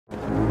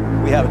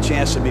have a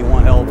chance to be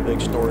one hell of a big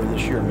story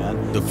this year,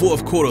 man. The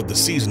fourth quarter of the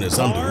season is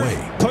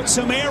underway. Put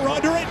some air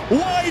under it.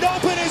 Wide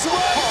open is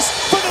Ruggs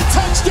for the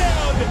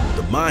touchdown.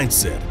 The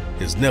mindset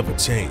has never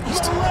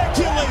changed.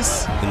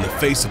 Miraculous. In the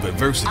face of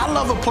adversity, I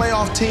love a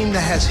playoff team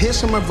that has hit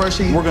some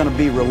adversity. We're going to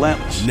be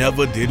relentless.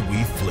 never did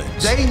we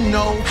flinch. They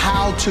know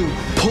how to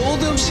pull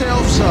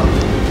themselves up.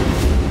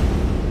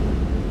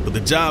 But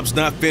the job's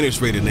not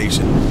finished, Raider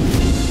Nation.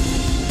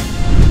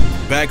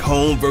 Back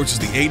home versus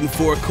the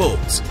 8-4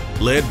 Colts,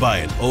 led by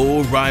an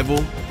old rival,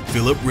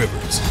 Phillip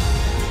Rivers.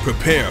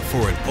 Prepare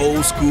for an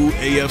old-school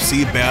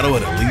AFC battle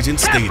at Allegiant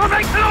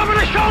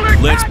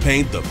Stadium. Let's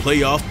paint the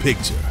playoff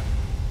picture.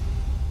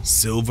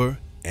 Silver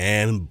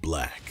and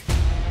black.